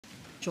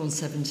John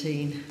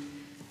 17,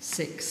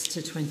 6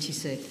 to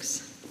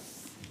 26.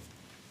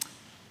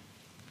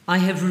 I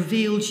have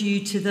revealed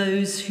you to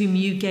those whom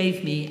you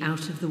gave me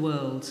out of the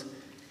world.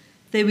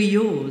 They were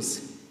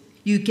yours.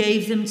 You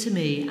gave them to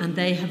me, and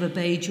they have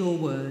obeyed your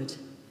word.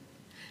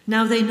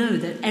 Now they know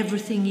that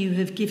everything you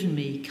have given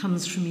me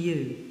comes from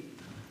you.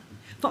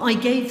 For I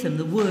gave them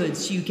the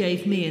words you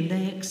gave me, and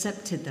they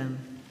accepted them.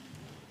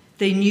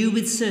 They knew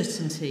with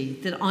certainty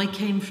that I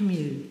came from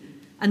you,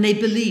 and they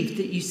believed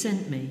that you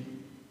sent me.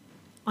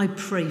 I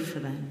pray for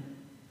them.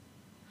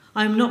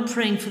 I am not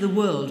praying for the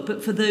world,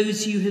 but for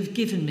those you have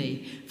given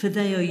me, for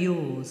they are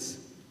yours.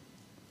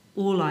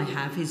 All I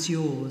have is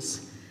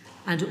yours,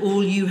 and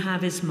all you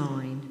have is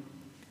mine,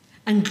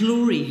 and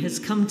glory has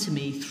come to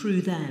me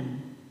through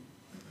them.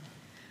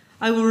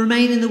 I will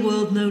remain in the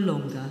world no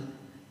longer,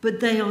 but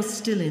they are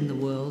still in the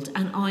world,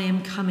 and I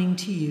am coming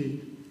to you.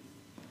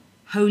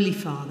 Holy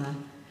Father,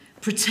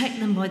 protect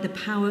them by the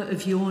power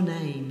of your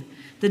name,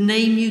 the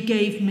name you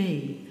gave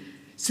me,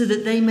 so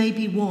that they may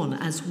be one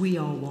as we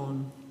are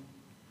one.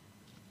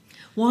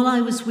 While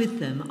I was with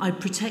them, I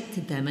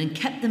protected them and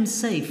kept them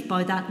safe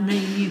by that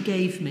name you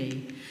gave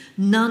me.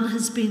 None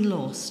has been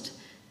lost,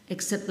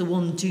 except the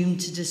one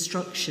doomed to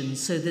destruction,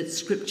 so that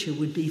Scripture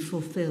would be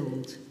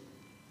fulfilled.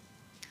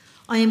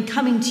 I am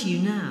coming to you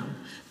now,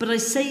 but I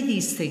say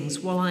these things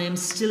while I am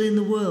still in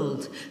the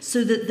world,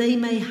 so that they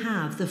may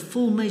have the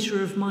full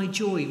measure of my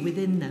joy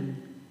within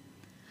them.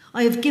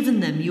 I have given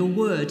them your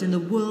word, and the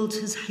world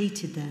has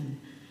hated them,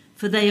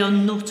 for they are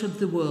not of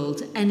the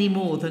world any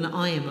more than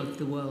I am of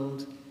the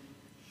world.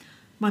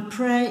 My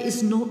prayer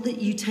is not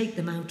that you take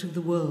them out of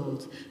the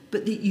world,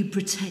 but that you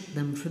protect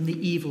them from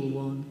the evil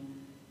one.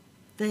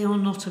 They are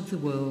not of the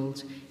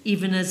world,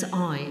 even as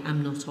I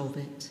am not of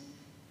it.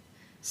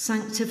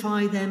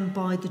 Sanctify them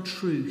by the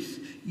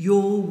truth.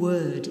 Your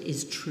word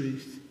is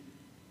truth.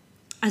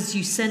 As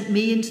you sent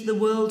me into the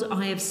world,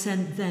 I have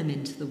sent them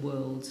into the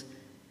world.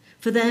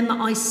 For them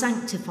I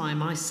sanctify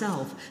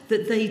myself,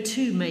 that they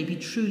too may be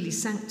truly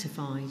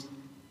sanctified.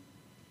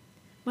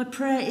 My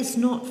prayer is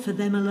not for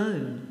them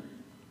alone.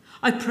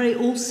 I pray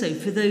also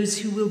for those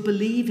who will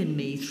believe in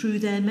me through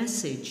their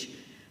message,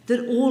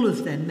 that all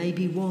of them may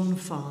be one,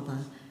 Father,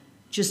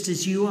 just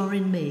as you are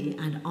in me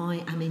and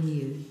I am in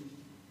you.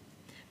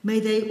 May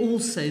they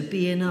also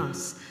be in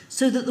us,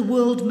 so that the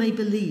world may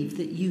believe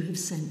that you have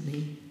sent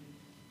me.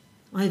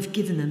 I have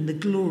given them the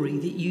glory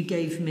that you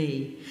gave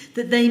me,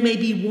 that they may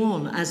be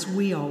one as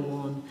we are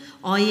one,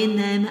 I in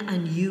them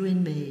and you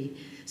in me,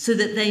 so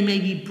that they may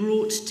be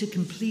brought to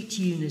complete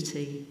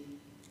unity.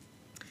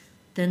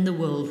 Then the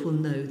world will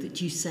know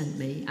that you sent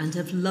me and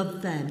have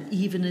loved them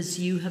even as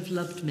you have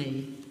loved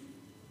me.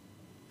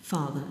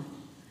 Father,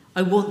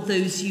 I want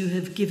those you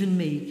have given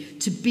me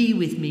to be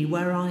with me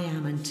where I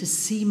am and to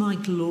see my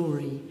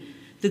glory,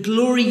 the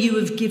glory you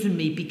have given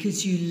me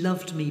because you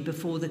loved me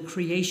before the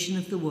creation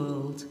of the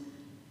world.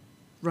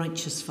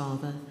 Righteous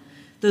Father,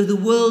 though the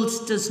world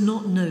does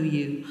not know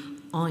you,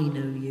 I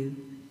know you,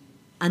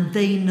 and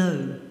they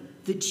know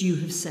that you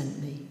have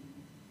sent me.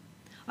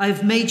 I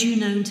have made you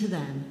known to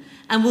them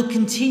and will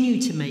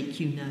continue to make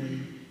you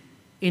known,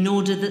 in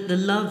order that the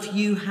love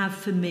you have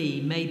for me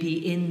may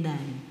be in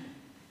them,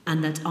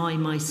 and that I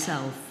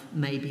myself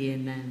may be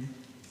in them.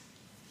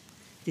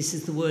 This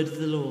is the word of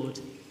the Lord.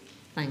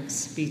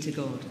 Thanks be to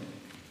God.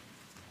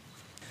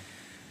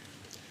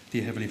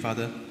 Dear Heavenly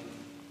Father,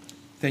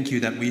 thank you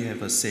that we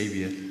have a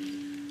Savior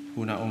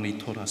who not only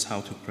taught us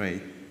how to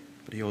pray,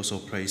 but he also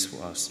prays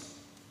for us.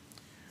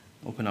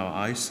 Open our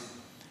eyes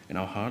and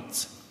our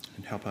hearts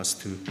and help us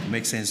to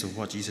make sense of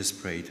what Jesus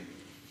prayed,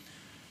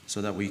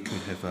 so that we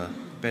could have a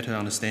better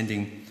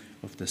understanding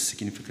of the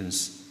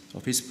significance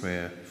of his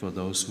prayer for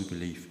those who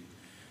believe.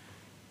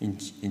 In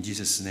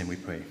Jesus' name we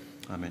pray.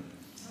 Amen.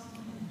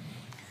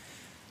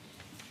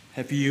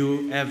 Have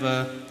you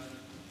ever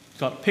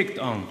got picked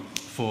on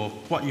for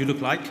what you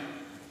look like,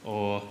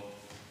 or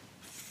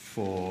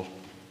for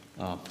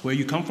where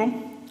you come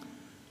from,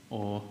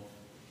 or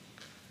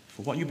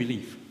for what you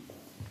believe?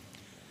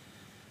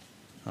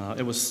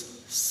 It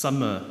was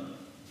summer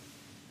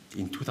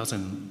in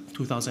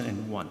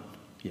 2001.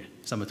 Yeah,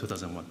 summer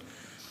 2001.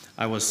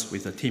 I was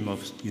with a team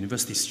of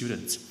university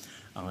students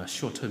on a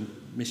short-term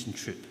mission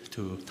trip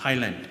to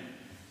Thailand,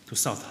 to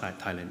South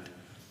Thailand.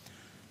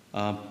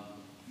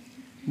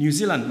 New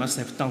Zealand must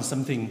have done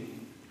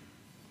something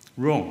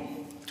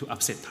wrong to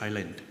upset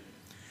Thailand.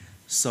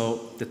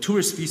 So the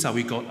tourist visa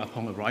we got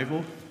upon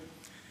arrival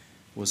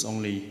was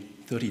only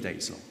 30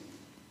 days long.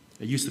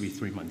 It used to be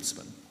 3 months,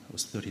 but it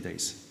was 30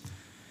 days.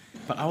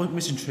 But our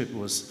mission trip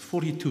was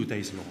 42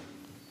 days long.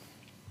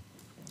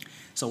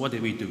 So what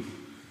did we do?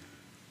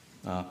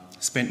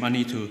 Spend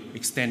money to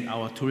extend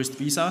our tourist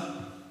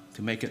visa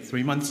to make it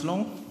 3 months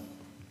long,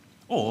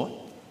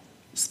 or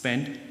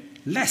spend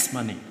less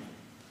money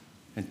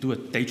and do a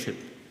day trip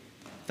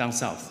down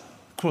south,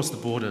 cross the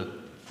border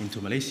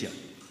into Malaysia,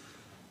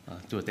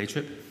 do a day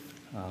trip,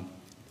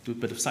 do a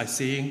bit of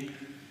sightseeing,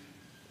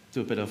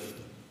 do a bit of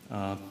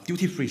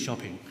duty-free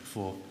shopping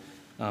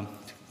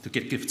to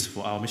get gifts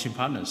for our mission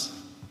partners.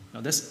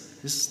 Now that's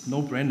this is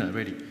no-brainer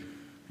already.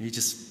 You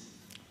just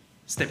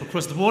step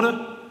across the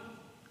border,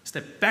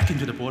 step back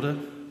into the border,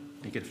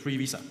 and get a free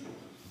visa.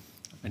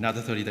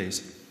 Another 30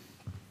 days.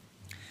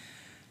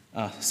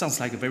 Sounds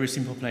like a very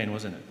simple plan,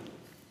 wasn't it?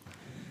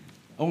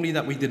 Only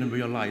that we didn't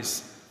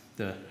realize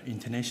the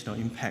international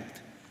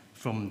impact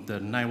from the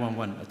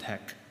 9/11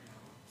 attack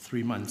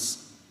 3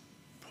 months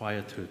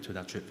prior to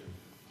that trip.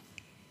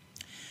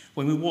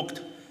 When we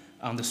walked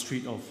on the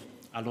street of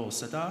Alor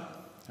Setar,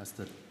 that's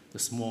the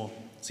small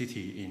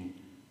city in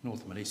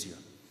North Malaysia,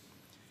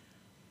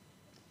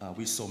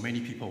 we saw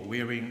many people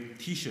wearing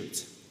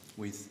T-shirts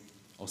with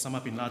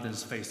Osama bin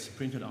Laden's face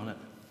printed on it.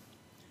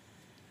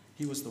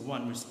 He was the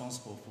one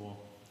responsible for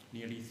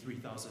nearly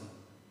 3,000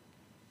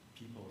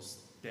 people's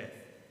death.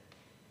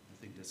 I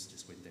think this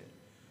just went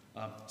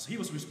there. So he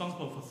was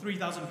responsible for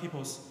 3,000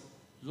 people's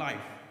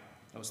life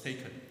that was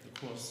taken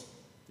across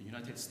the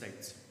United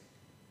States.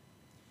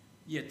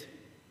 Yet,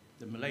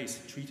 the Malays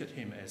treated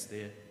him as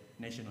their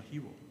national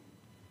hero.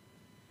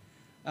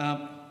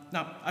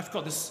 Now, I've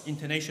got this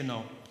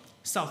international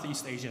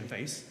Southeast Asian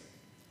face,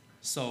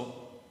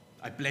 so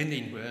I blend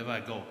in wherever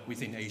I go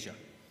within Asia.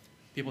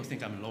 People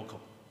think I'm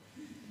local.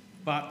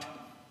 But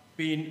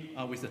being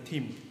with a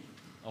team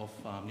of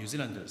New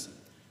Zealanders,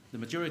 the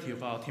majority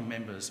of our team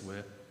members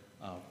were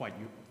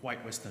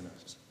white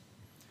Westerners.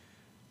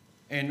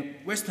 And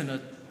Westerner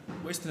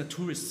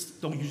tourists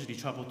don't usually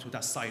travel to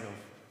that side of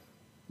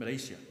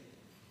Malaysia.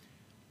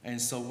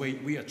 And so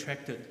we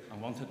attracted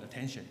unwanted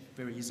attention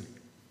very easily.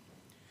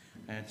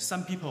 And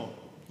some people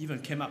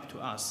even came up to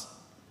us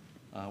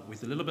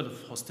with a little bit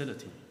of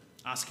hostility,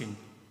 asking,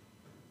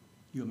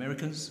 "You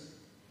Americans?"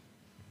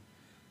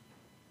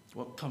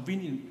 Well,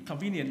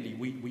 conveniently,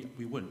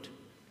 we wouldn't.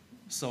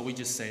 So we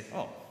just said,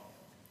 "Oh,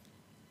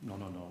 no,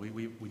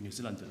 we're New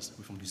Zealanders,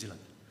 we're from New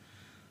Zealand."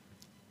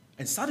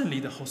 And suddenly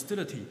the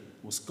hostility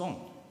was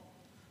gone.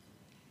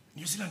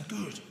 New Zealand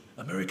good,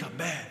 America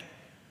bad.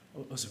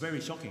 It was very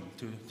shocking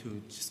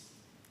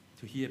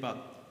to hear about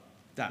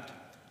that.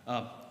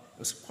 It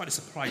was quite a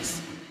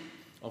surprise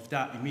of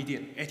that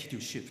immediate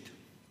attitude shift.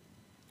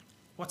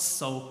 What's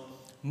so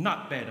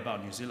not bad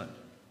about New Zealand?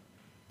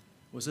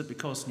 Was it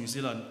because New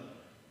Zealand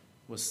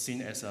was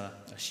seen as a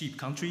sheep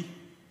country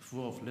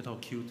full of little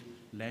cute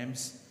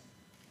lambs?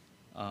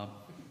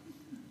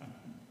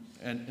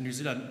 And New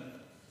Zealand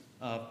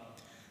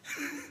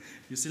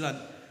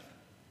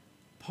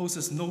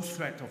poses no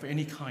threat of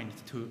any kind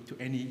to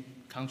any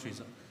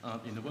countries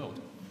in the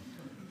world.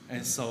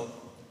 And so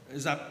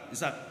is that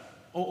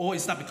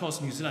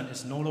because New Zealand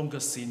is no longer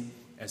seen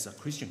as a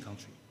Christian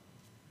country?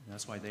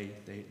 That's why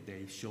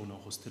they show no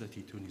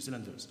hostility to New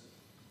Zealanders.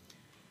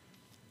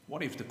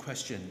 What if the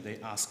question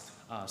they asked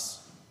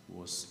us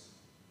was,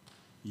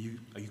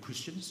 are you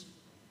Christians?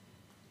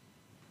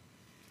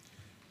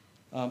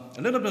 A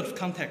little bit of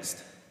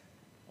context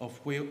of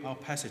where our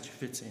passage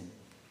fits in.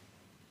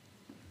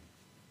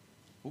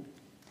 Oh,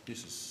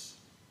 this is,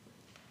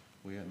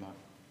 where am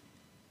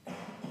I?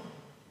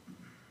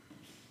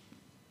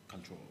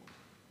 Control.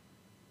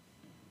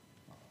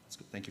 Oh, that's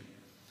good, thank you.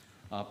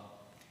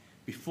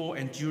 Before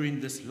and during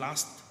this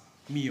last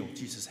meal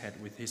Jesus had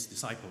with his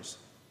disciples,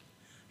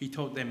 he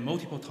told them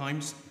multiple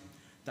times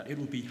that it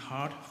would be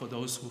hard for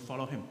those who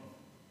follow him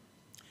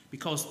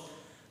because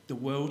the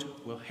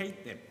world will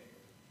hate them.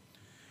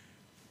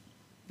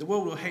 The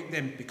world will hate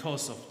them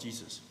because of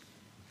Jesus.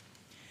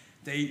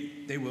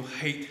 They will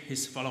hate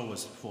his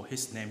followers for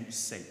his name's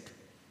sake.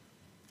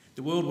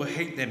 The world will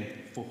hate them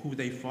for who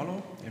they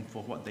follow and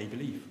for what they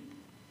believe.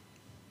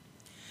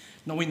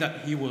 Knowing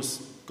that he was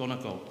gonna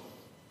go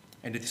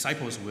and the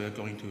disciples were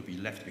going to be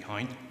left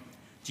behind,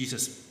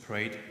 Jesus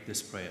prayed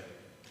this prayer.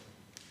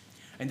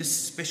 And this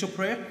special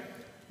prayer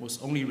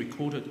was only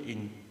recorded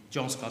in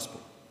John's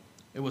Gospel.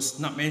 It was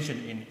not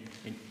mentioned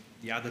in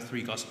the other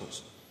 3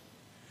 Gospels.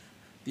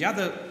 The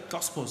other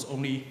Gospels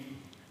only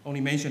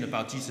mention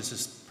about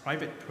Jesus'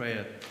 private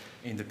prayer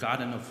in the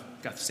Garden of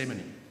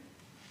Gethsemane.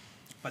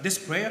 But this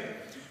prayer,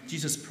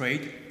 Jesus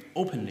prayed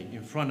openly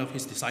in front of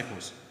his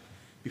disciples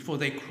before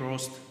they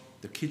crossed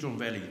the Kidron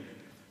Valley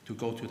to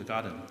go to the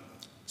garden.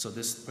 So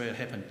this prayer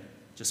happened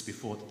just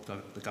before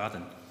the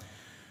garden.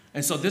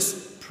 And so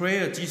this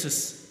prayer,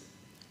 this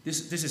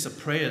is a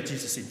prayer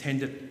Jesus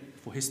intended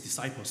for his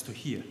disciples to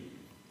hear.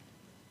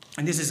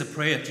 And this is a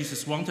prayer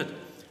Jesus wanted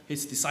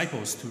his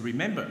disciples to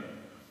remember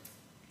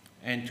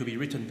and to be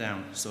written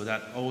down so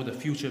that all the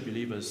future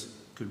believers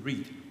could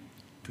read,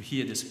 to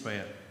hear this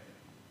prayer.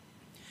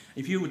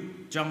 If you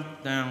would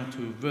jump down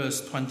to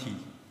verse 20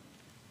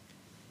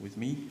 with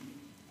me.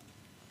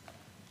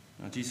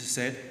 Jesus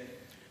said,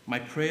 "My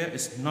prayer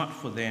is not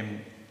for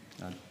them,"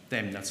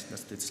 that's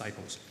the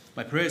disciples.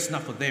 "My prayer is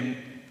not for them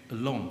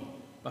alone,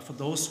 but for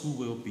those who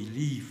will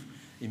believe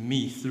in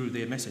me through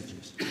their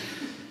messages."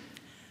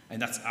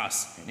 And that's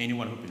us and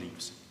anyone who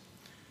believes.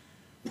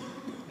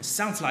 It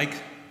sounds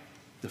like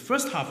the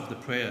first half of the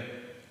prayer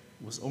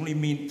was only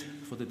meant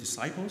for the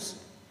disciples.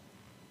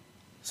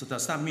 So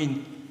does that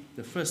mean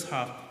the first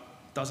half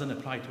doesn't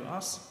apply to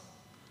us?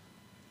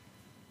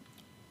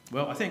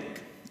 Well, I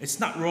think It's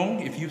not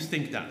wrong if you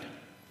think that,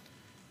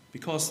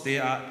 because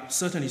there are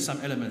certainly some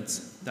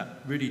elements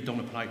that really don't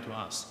apply to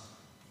us.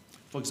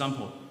 For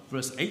example,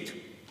 verse 8,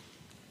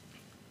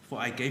 "For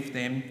I gave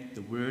them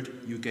the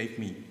word you gave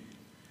me,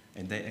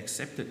 and they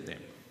accepted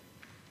them."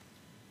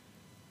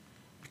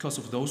 Because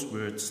of those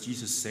words,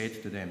 Jesus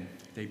said to them,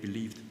 they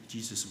believed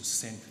Jesus was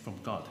sent from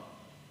God.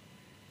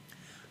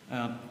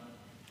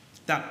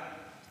 That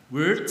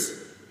word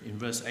in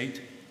verse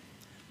 8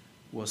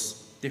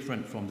 was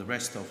different from the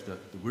rest of the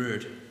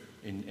word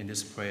in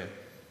this prayer.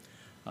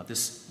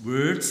 This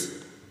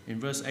words in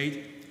verse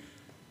 8,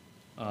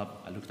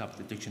 I looked up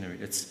the dictionary,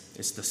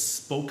 it's the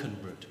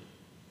spoken word.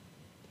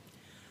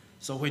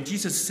 So when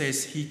Jesus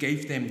says he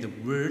gave them the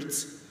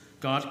words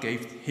God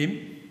gave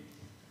him,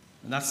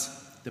 and that's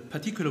the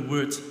particular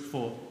words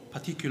for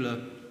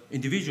particular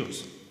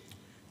individuals.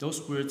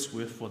 Those words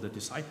were for the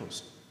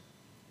disciples.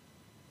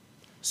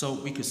 So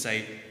we could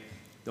say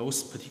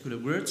those particular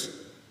words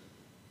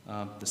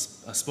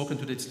spoken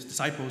to the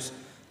disciples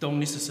don't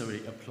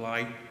necessarily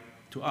apply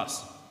to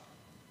us.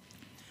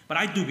 But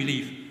I do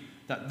believe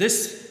that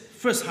this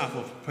first half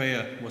of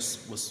prayer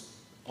was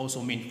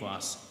also meant for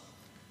us.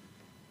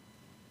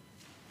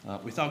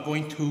 Without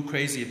going too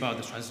crazy about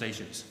the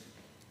translations,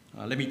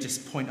 let me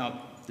just point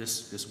out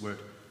this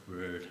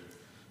word.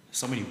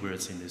 So many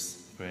words in this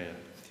prayer,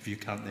 if you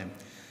count them.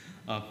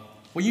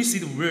 When you see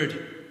the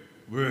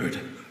word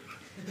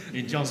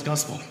in John's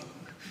Gospel,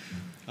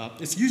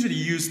 it's usually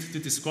used to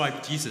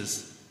describe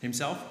Jesus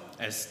himself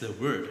as the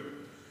Word,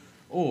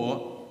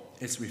 or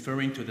it's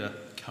referring to the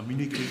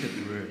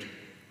communicated word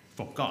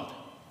from God,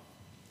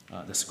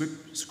 the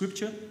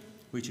scripture,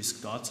 which is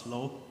God's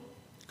law,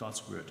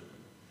 God's word.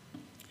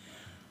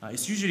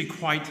 It's usually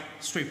quite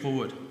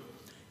straightforward.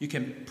 You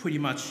can pretty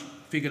much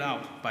figure it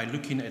out by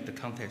looking at the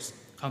context,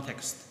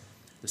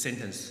 the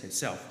sentence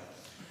itself,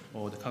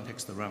 or the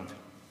context around.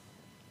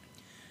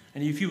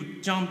 And if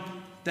you jump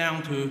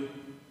down to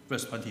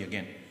verse 20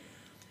 again,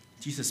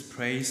 Jesus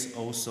prays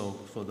also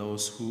for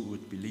those who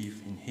would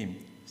believe in him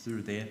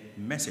through their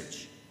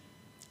message.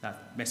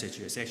 That message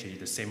is actually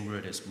the same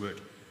word as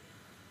word.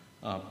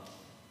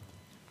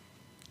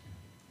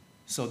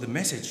 So the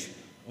message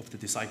of the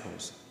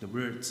disciples, the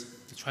words,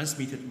 the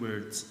transmitted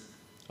words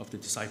of the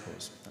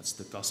disciples, that's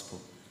the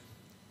gospel.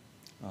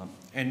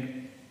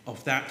 And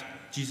of that,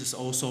 Jesus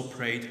also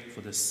prayed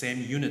for the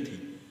same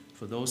unity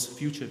for those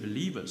future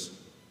believers.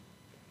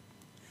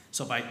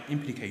 So by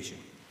implication,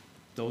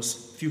 those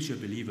future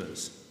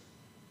believers,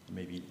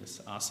 maybe it's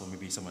us or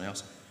maybe someone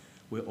else,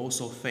 will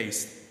also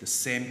face the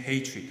same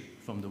hatred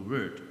from the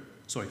world,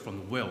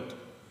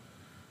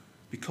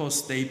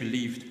 because they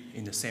believed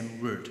in the same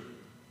word,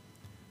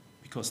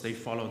 because they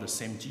follow the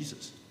same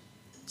Jesus.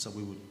 So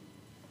we would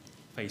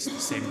face the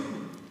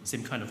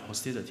same kind of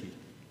hostility.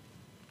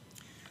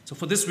 So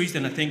for this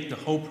reason, I think the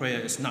whole prayer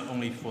is not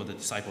only for the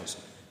disciples,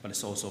 but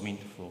it's also meant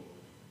for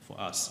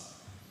us.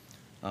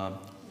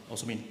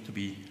 Also meant to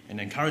be an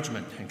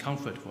encouragement and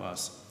comfort for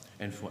us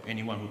and for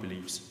anyone who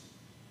believes.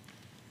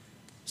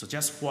 So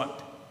just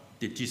what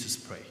did Jesus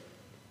pray?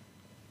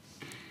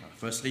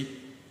 Firstly,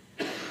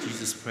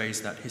 Jesus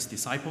prays that his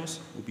disciples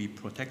will be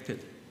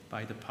protected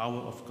by the power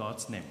of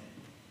God's name.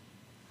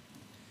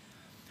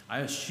 I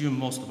assume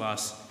most of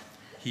us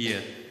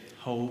here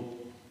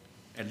hold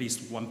at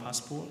least one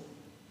passport,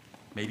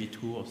 maybe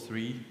 2 or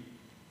 3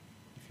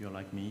 if you're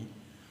like me,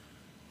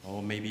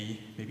 or maybe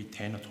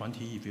 10 or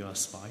 20 if you're a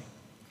spy.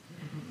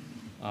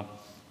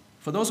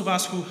 For those of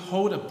us who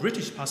hold a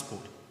British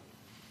passport,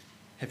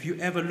 have you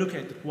ever looked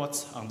at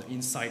what's on the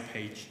inside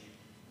page?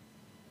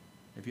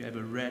 Have you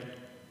ever read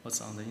what's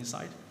on the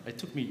inside? It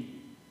took me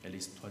at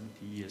least 20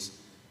 years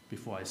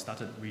before I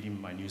started reading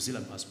my New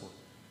Zealand passport.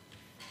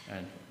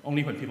 And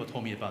only when people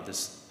told me about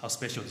this, how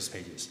special this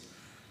page is.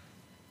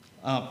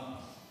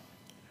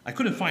 I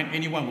couldn't find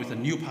anyone with a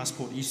new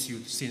passport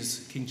issued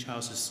since King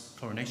Charles's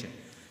coronation.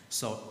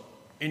 So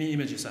any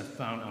images I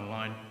found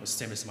online was the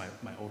same as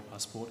my old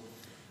passport.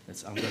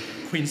 It's under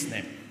Queen's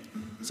name.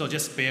 So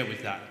just bear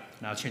with that,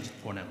 and I'll change the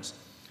pronouns.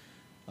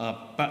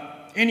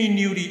 But any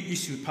newly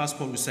issued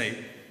passport would say,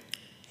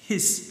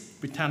 His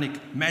Britannic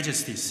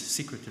Majesty's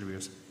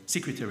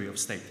Secretary of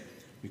State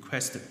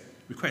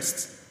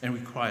requests and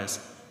requires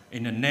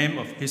in the name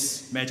of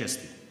His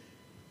Majesty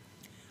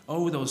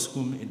all those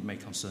whom it may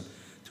concern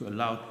to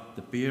allow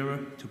the bearer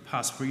to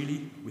pass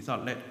freely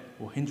without let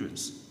or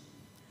hindrance,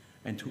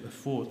 and to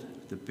afford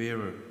the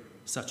bearer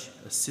such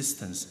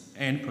assistance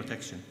and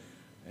protection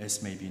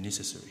as may be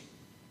necessary.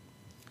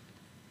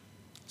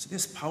 So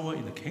there's power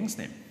in the King's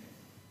name.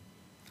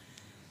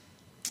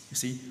 You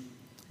see,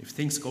 if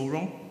things go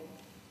wrong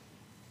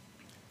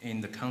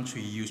in the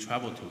country you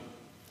travel to,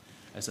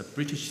 as a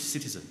British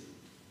citizen,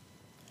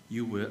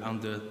 you were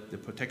under the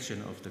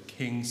protection of the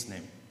King's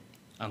name,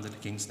 under the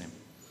King's name.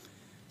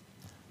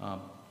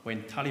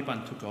 When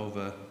Taliban took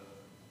over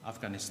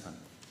Afghanistan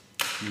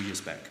a few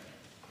years back,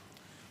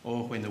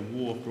 or when the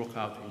war broke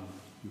out in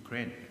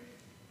Ukraine,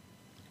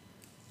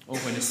 or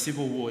when the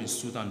civil war in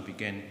Sudan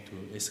began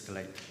to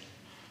escalate,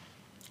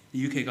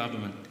 the UK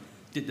government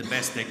did the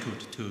best they could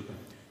to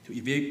to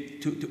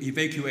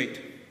evacuate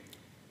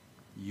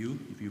you,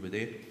 if you were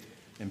there,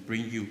 and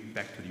bring you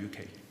back to the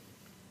UK.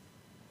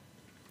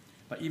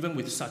 But even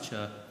with such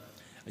a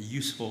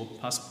useful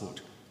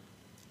passport,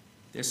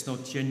 there's no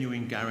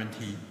genuine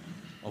guarantee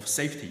of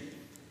safety,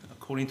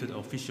 according to the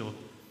official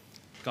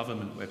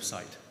government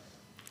website.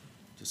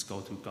 Just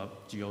go to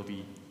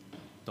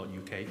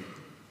gov.uk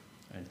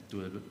and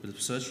do a bit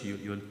of search.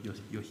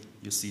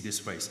 You'll see this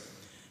phrase.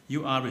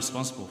 You are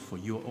responsible for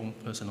your own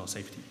personal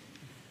safety.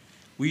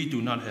 We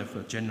do not have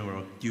a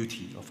general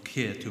duty of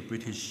care to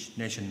British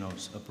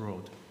nationals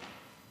abroad.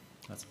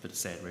 That's a bit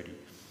sad, really.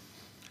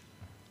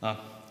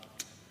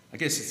 I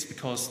guess it's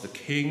because the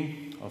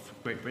King of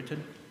Great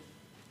Britain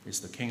is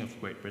the King of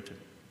Great Britain.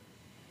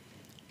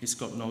 He's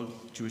got no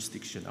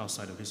jurisdiction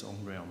outside of his own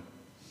realm.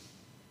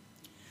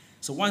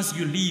 So once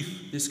you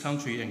leave this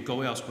country and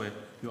go elsewhere,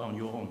 you're on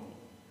your own.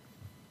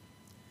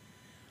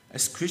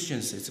 As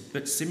Christians, it's a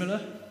bit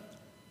similar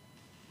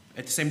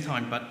at the same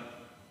time, but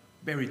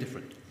very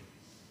different.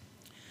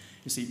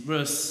 You see,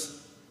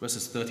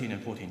 verses 13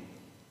 and 14.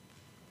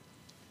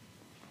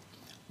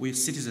 We're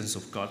citizens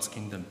of God's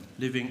kingdom,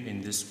 living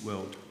in this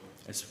world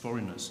as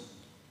foreigners.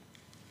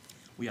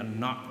 We are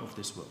not of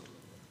this world,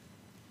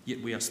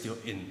 yet we are still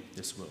in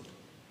this world.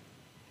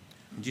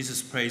 And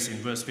Jesus prays in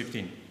verse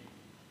 15,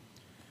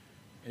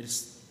 it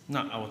is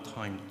not our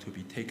time to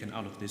be taken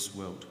out of this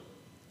world,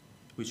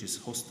 which is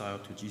hostile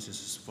to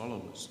Jesus'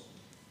 followers.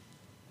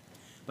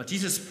 But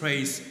Jesus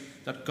prays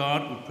that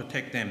God will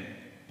protect them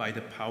by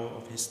the power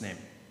of his name.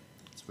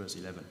 It's verse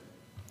 11.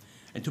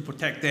 And to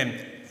protect them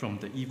from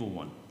the evil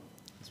one.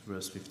 It's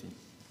verse 15.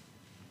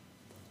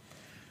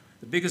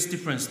 The biggest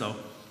difference, though,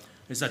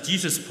 is that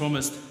Jesus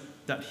promised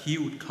that he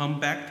would come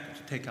back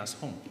to take us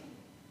home.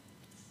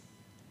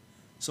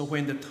 So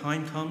when the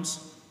time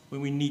comes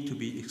when we need to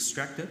be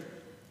extracted,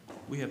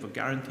 we have a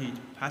guaranteed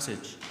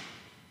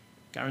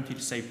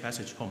safe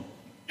passage home.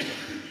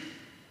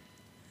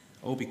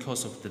 All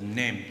because of the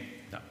name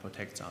that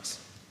protects us.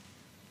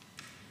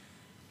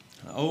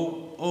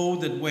 All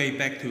the way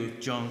back to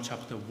John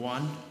chapter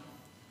 1,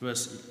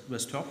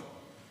 verse 12,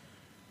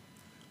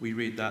 we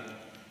read that,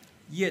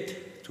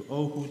 yet to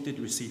all who did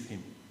receive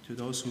him, to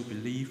those who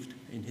believed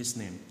in his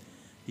name,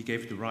 he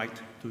gave the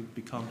right to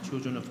become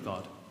children of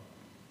God.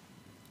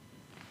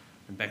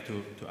 And back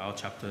to our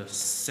chapter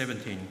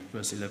 17,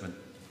 verse 11.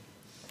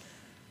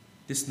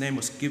 This name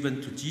was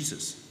given to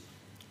Jesus.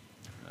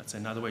 That's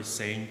another way of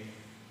saying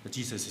that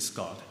Jesus is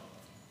God.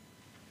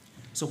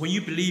 So when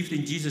you believed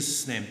in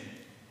Jesus' name,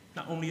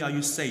 not only are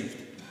you saved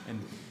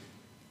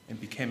and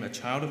became a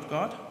child of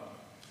God,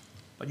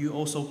 but you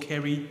also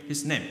carry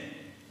his name.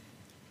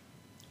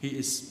 He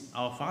is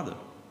our Father.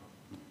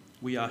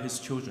 We are his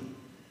children.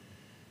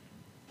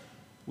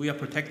 We are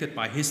protected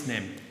by his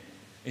name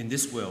in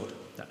this world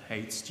that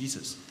hates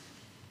Jesus.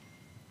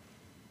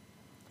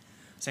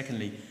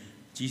 Secondly,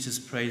 Jesus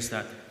prays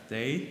that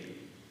they,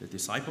 the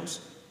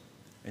disciples,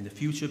 and the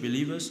future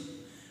believers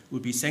will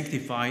be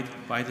sanctified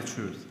by the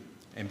truth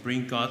and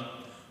bring God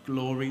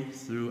glory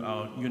through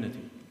our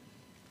unity.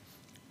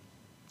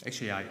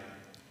 Actually, I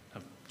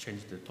have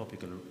changed the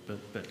topic a little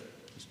bit.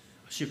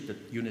 Shifted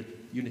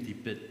unity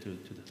bit to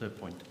the third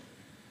point.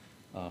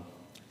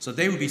 So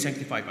they will be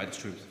sanctified by the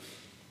truth.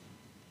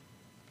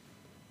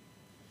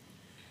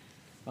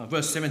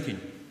 Verse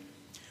 17.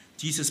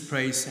 Jesus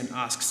prays and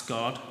asks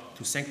God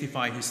to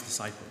sanctify his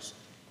disciples.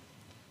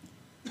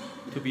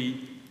 To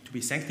be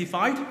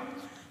sanctified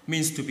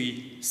means to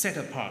be set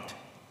apart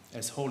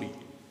as holy.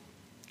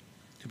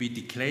 To be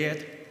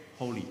declared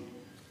holy.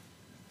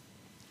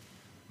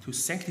 To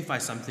sanctify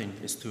something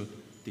is to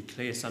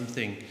declare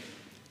something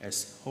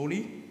as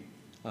holy.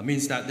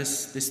 Means that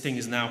this thing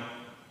is now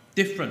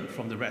different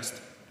from the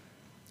rest.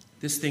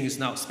 This thing is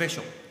now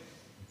special.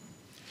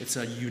 It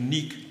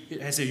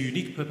has a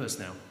unique purpose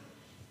now.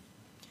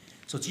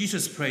 So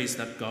Jesus prays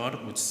that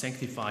God would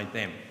sanctify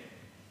them.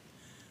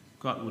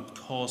 God would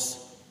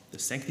cause the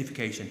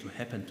sanctification to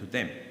happen to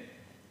them.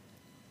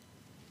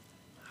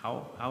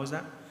 How is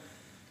that?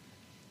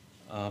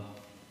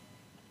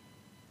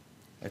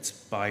 It's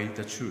by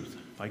the truth,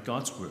 by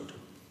God's word.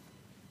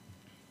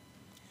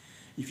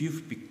 If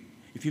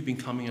you've been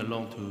coming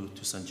along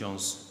to St.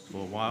 John's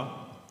for a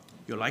while,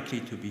 you're likely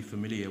to be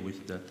familiar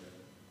with the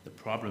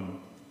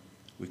problem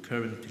we're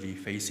currently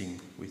facing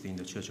within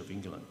the Church of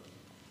England.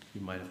 You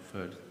might have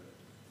heard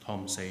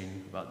Tom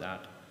saying about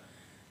that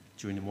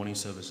during the morning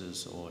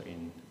services or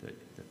in the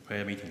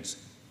prayer meetings.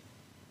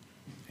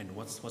 And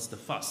what's the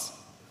fuss?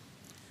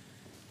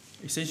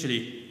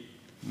 Essentially,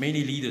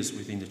 many leaders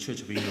within the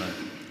Church of England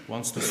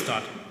wants to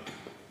start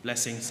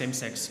blessing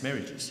same-sex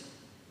marriages.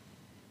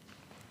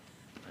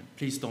 And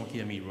please don't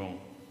hear me wrong.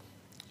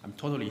 I'm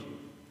totally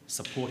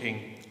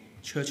supporting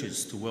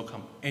churches to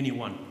welcome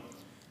anyone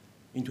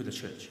into the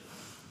church.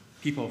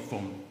 People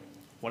from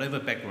whatever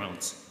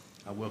backgrounds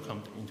are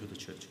welcomed into the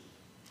church.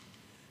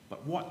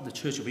 But what the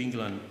Church of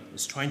England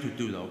is trying to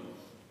do, though,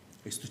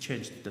 is to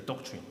change the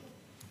doctrine.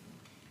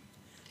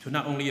 To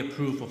not only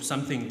approve of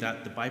something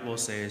that the Bible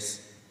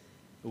says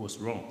it was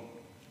wrong,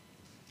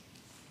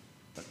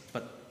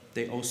 but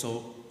they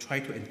also try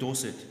to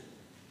endorse it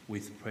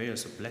with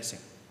prayers of blessing.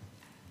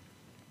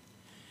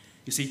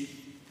 You see,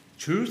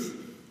 truth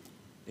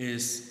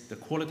is the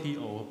quality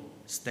or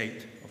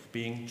state of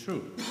being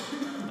true.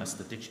 That's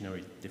the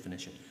dictionary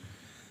definition.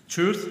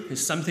 Truth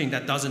is something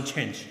that doesn't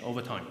change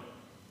over time.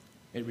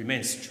 It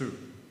remains true.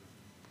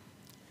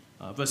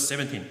 Verse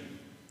 17,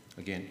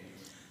 again.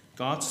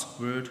 God's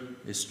word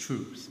is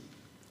truth.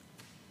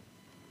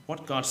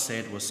 What God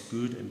said was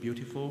good and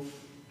beautiful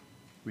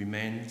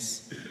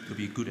remains to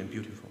be good and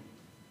beautiful.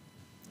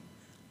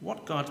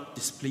 What God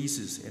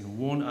displeases and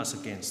warns us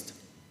against,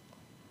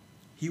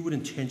 he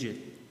wouldn't change it.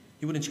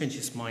 He wouldn't change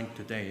his mind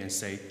today and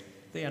say,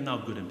 they are now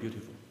good and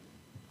beautiful.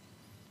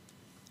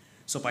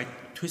 So by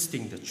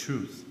twisting the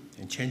truth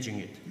and changing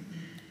it,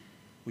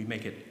 we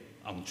make it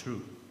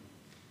untrue.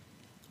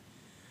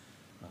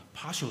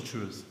 Partial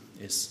truth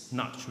is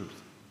not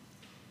truth.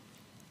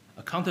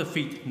 A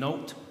counterfeit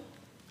note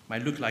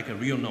might look like a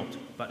real note,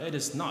 but it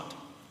is not.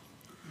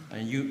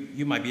 And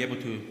you might be able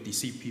to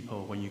deceive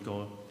people when you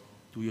go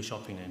do your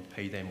shopping and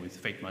pay them with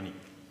fake money.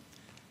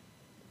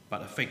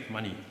 But a fake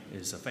money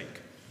is a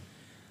fake.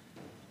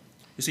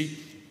 You see,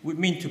 we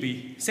mean to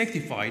be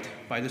sanctified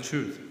by the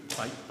truth,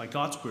 by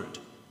God's word.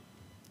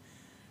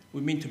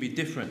 We mean to be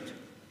different,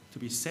 to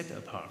be set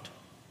apart.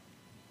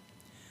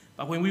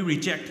 But when we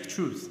reject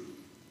truth,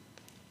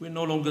 we're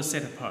no longer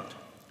set apart.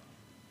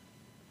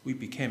 We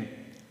became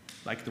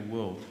like the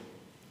world.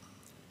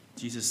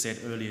 Jesus said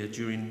earlier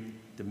during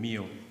the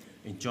meal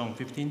in John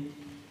 15,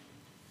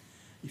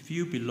 if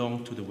you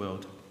belong to the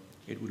world,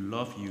 it will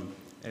love you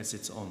as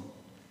its own.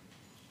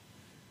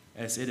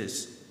 As it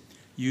is,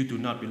 you do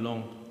not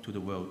belong to the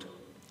world,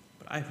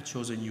 but I have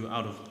chosen you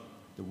out of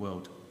the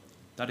world.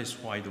 That is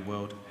why the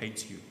world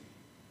hates you.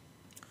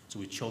 So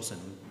we're chosen,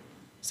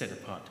 set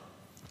apart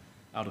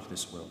out of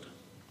this world.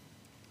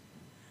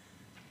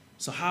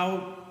 So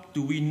how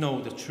do we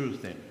know the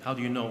truth then? How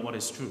do you know what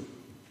is true?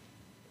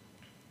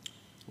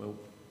 Well,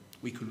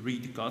 we could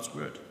read God's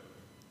word.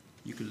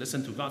 You could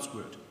listen to God's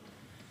word.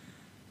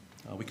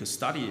 We could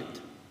study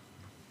it.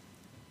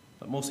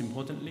 But most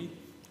importantly,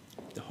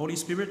 the Holy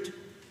Spirit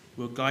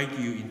will guide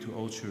you into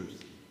all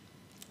truth.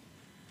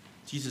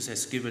 Jesus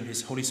has given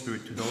his Holy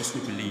Spirit to those who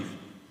believe.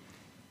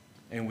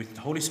 And with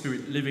the Holy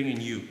Spirit living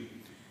in you,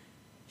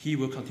 he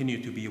will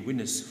continue to be a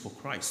witness for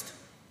Christ,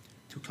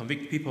 to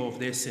convict people of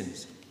their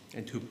sins,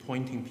 and to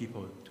pointing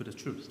people to the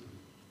truth.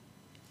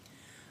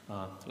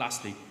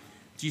 Lastly,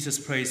 Jesus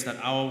prays that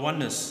our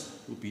oneness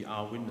will be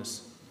our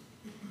witness.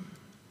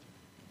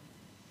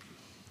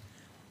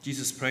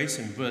 Jesus prays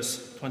in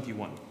verse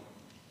 21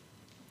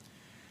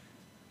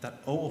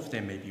 that all of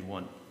them may be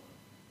one.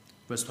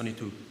 Verse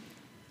 22,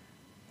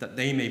 that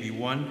they may be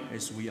one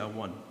as we are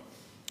one.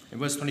 In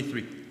verse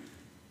 23,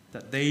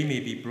 that they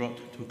may be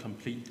brought to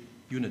complete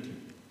unity.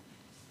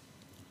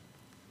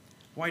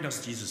 Why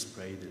does Jesus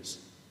pray this?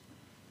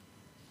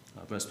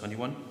 Verse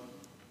 21,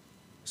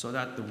 so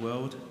that the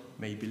world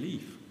may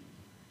believe.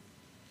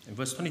 In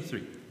verse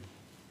 23,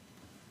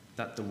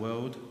 that the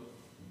world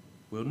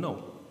will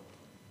know.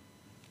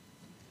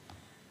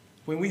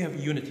 When we have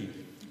unity,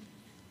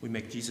 we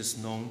make Jesus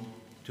known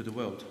to the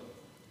world.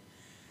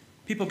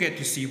 People get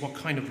to see what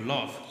kind of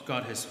love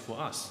God has for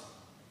us.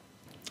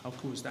 How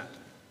cool is that?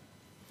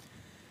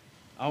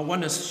 Our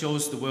oneness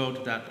shows the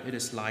world that it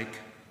is like,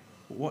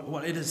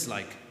 what it is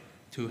like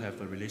to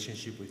have a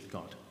relationship with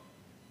God.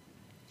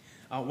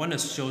 Our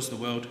oneness shows the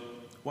world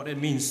what it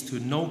means to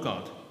know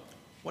God,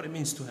 what it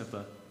means to have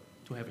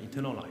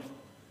eternal life.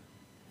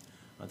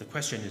 The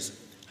question is,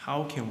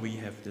 how can we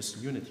have this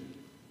unity?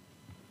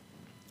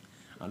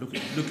 Look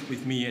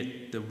with me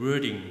at the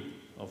wording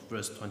of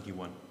verse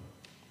 21.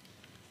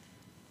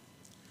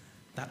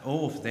 That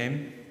all of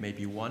them may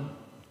be one,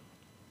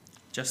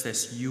 just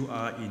as you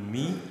are in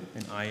me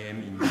and I am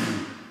in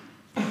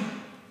you.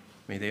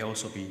 May they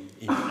also be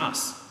in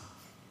us.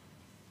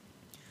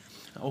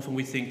 Often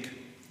we think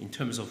in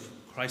terms of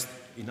Christ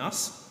in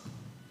us,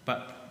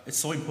 but it's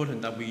so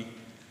important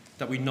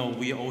that we know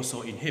we are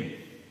also in him.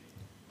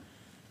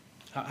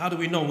 How do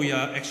we know we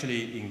are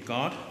actually in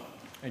God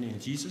and in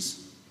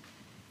Jesus?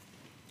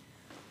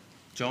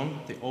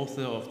 John, the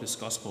author of this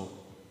gospel,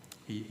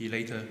 he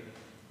later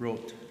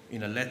wrote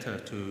in a letter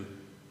to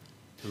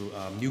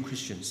new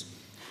Christians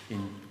in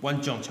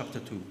 1 John chapter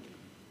 2.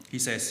 He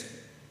says,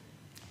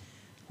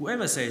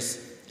 whoever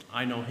says,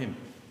 I know him,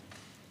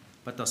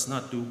 but does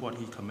not do what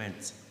he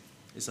commands,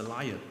 is a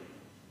liar,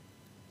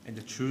 and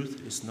the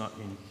truth is not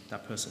in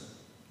that person.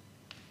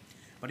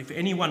 But if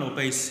anyone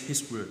obeys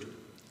his word,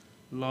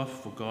 love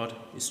for God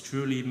is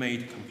truly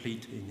made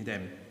complete in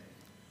them.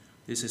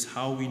 This is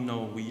how we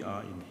know we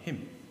are in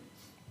him.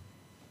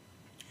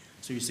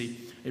 So you see,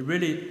 it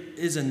really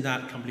isn't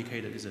that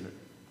complicated, isn't it?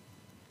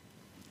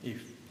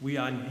 If we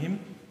are in him,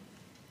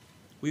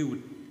 we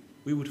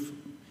would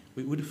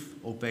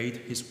have obeyed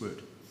his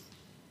word.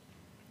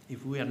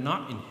 If we are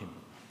not in him,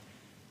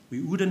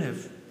 we wouldn't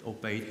have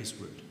obeyed his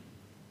word.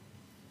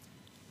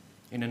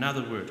 In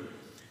another word,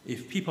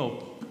 if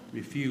people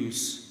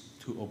refuse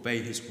to obey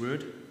his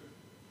word,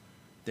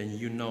 then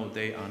you know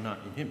they are not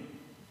in him.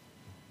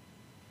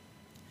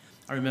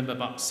 I remember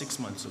about 6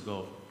 months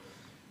ago,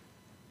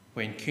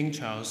 when King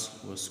Charles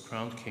was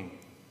crowned king,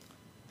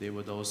 there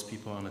were those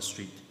people on the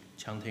street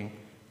chanting,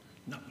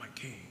 "Not my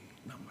king,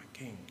 not my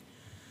king."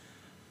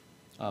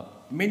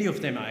 Many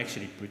of them are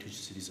actually British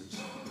citizens,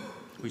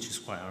 which is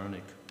quite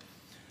ironic.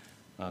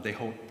 They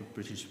hold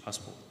British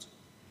passports.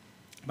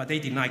 But they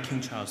deny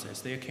King Charles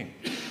as their king.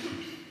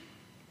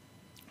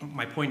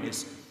 My point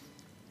is,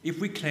 if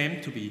we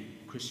claim to be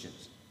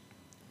Christians,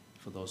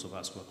 for those of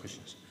us who are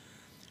Christians,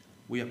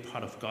 we are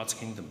part of God's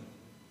kingdom,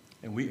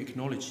 and we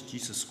acknowledge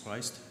Jesus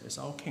Christ as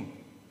our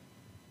king.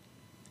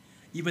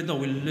 Even though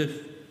we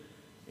live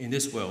in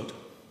this world,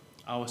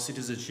 our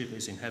citizenship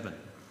is in heaven.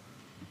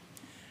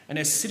 And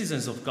as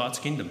citizens of God's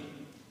kingdom,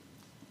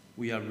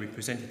 we are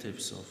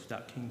representatives of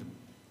that kingdom.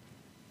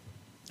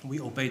 We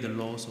obey the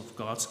laws of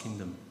God's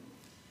kingdom,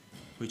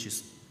 which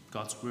is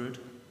God's word,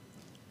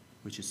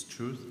 which is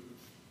truth.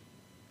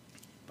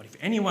 But if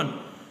anyone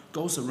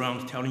goes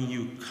around telling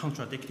you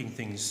contradicting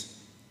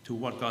things to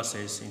what God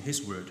says in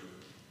his word,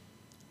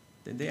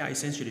 then they are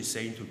essentially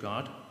saying to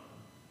God,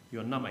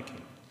 "You are not my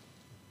king."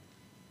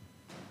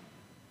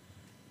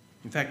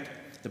 In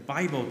fact, the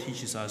Bible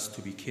teaches us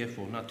to be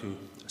careful not to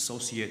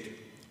associate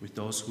with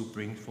those who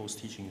bring false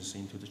teachings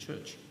into the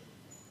church.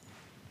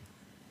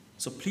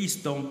 So please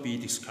don't be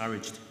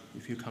discouraged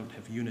if you can't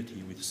have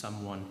unity with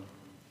someone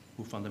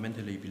who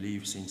fundamentally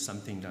believes in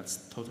something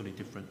that's totally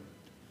different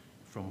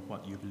from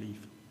what you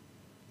believe.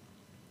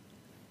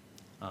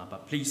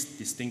 But please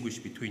distinguish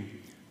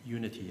between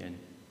unity and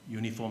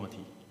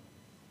uniformity.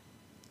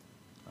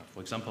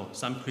 For example,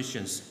 some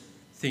Christians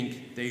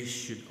think they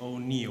should all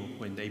kneel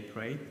when they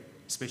pray,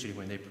 especially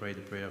when they pray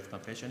the prayer of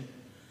confession.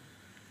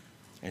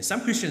 And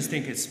some Christians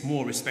think it's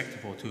more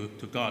respectful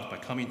to God by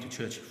coming to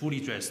church fully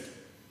dressed.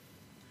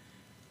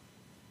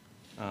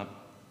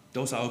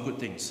 Those are all good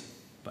things.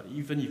 But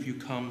even if you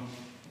come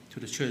to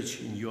the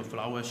church in your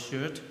flower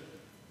shirt,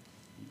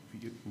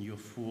 in your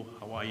full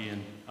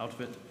Hawaiian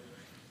outfit,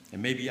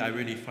 and maybe I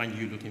really find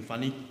you looking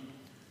funny,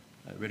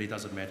 it really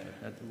doesn't matter.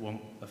 That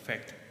won't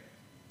affect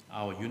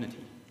our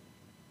unity.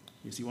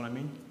 You see what I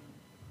mean?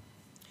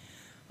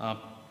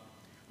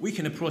 We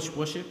can approach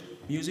worship,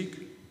 music,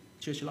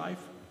 church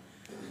life,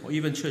 or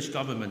even church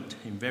government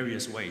in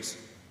various ways.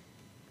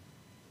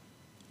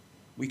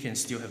 We can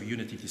still have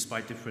unity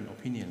despite different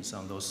opinions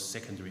on those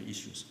secondary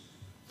issues,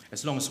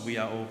 as long as we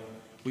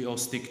all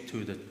stick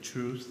to the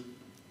truth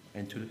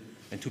and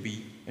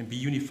be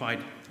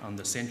unified on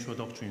the central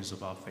doctrines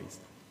of our faith.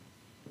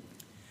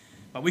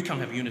 But we can't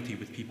have unity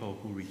with people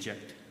who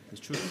reject the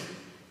truth.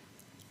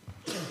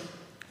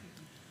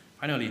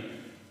 Finally,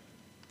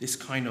 this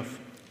kind of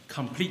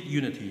complete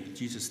unity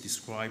Jesus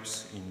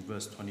describes in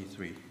verse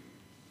 23.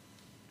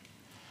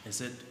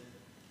 Is it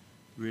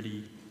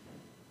really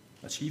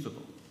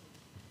achievable?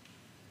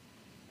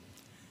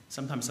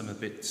 Sometimes I'm a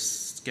bit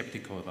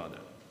skeptical about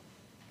that.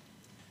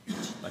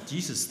 But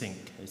Jesus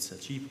thinks it's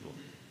achievable.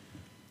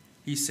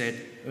 He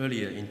said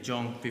earlier in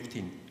John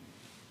 15,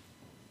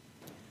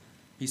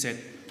 he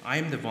said, "I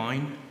am the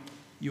vine,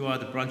 you are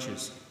the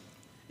branches.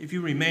 If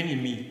you remain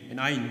in me and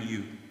I in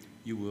you,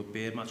 you will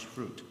bear much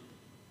fruit.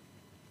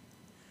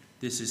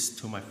 This is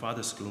to my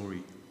Father's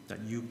glory, that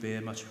you bear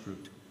much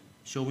fruit,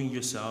 showing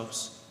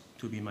yourselves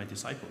to be my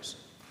disciples."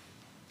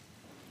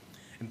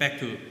 And back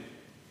to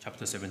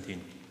chapter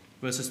 17,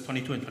 verses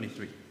 22 and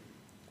 23.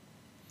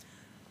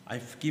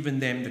 "I've given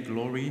them the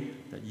glory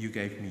that you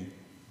gave me,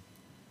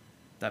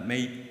 that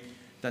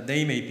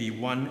they may be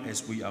one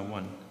as we are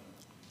one.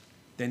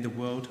 Then the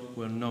world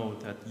will know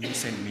that you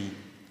sent me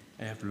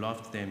and have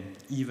loved them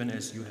even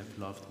as you have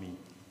loved me."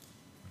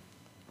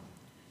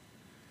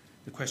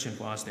 The question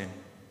for us then,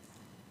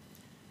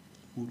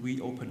 would we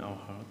open our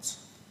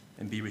hearts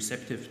and be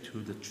receptive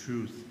to the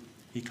truth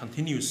he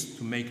continues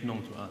to make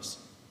known to us?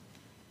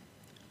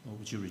 Or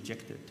would you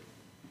reject it?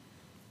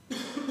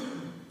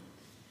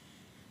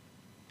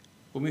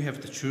 When we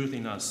have the truth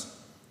in us,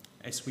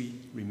 as we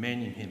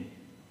remain in him,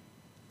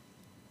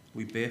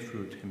 we bear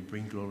fruit and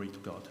bring glory to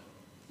God.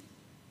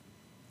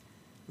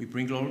 We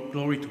bring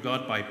glory to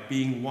God by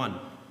being one.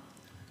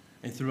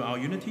 And through our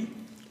unity,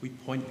 we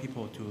point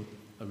people to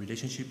a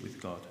relationship with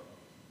God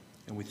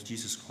and with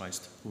Jesus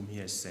Christ, whom he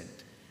has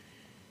sent.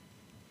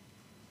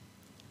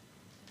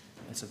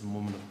 Let's have a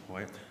moment of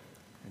quiet,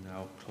 and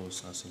I'll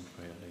close us in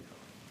prayer later.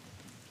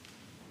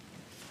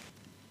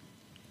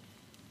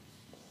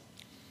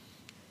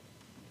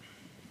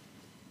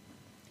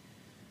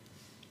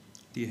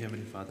 Dear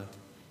Heavenly Father,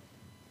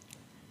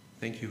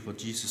 thank you for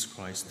Jesus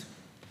Christ,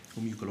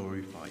 whom you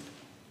glorified.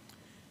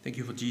 Thank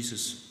you for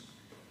Jesus,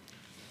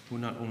 who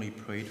not only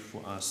prayed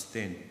for us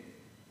then,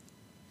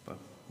 but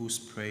who's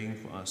praying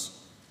for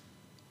us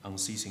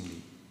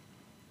unceasingly,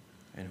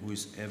 and who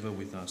is ever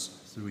with us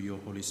through your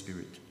Holy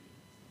Spirit,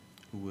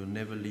 who will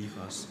never leave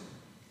us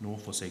nor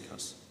forsake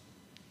us.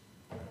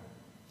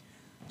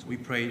 So we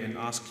pray and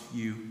ask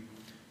you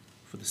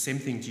for the same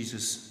thing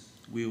Jesus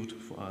willed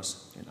for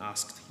us and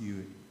asked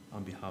you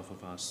on behalf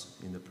of us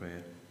in the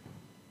prayer.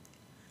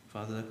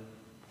 Father,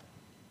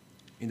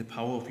 in the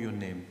power of your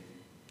name,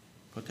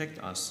 protect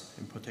us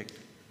and protect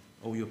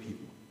all your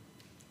people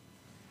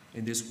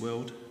in this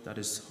world that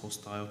is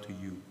hostile to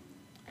you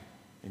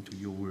and to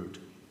your word.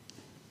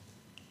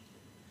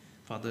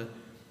 Father,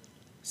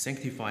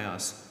 sanctify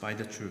us by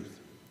the truth,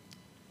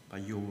 by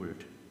your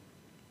word.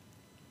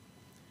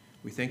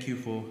 We thank you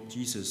for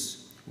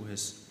Jesus, who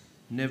has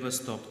never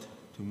stopped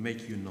to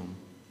make you known.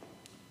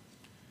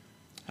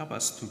 Help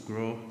us to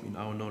grow in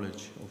our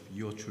knowledge of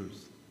your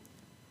truth,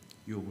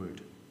 your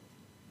word,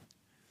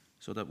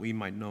 so that we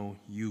might know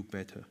you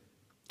better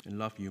and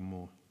love you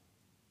more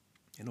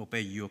and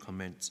obey your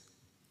commands,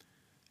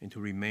 and to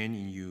remain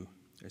in you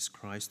as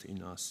Christ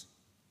in us,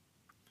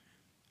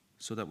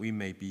 so that we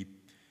may be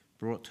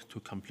brought to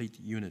complete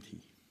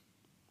unity.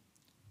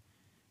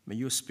 May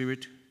your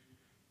Spirit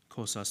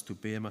cause us to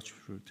bear much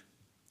fruit,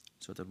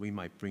 so that we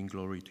might bring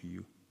glory to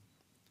you.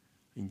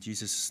 In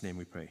Jesus' name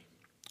we pray.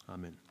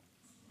 Amen.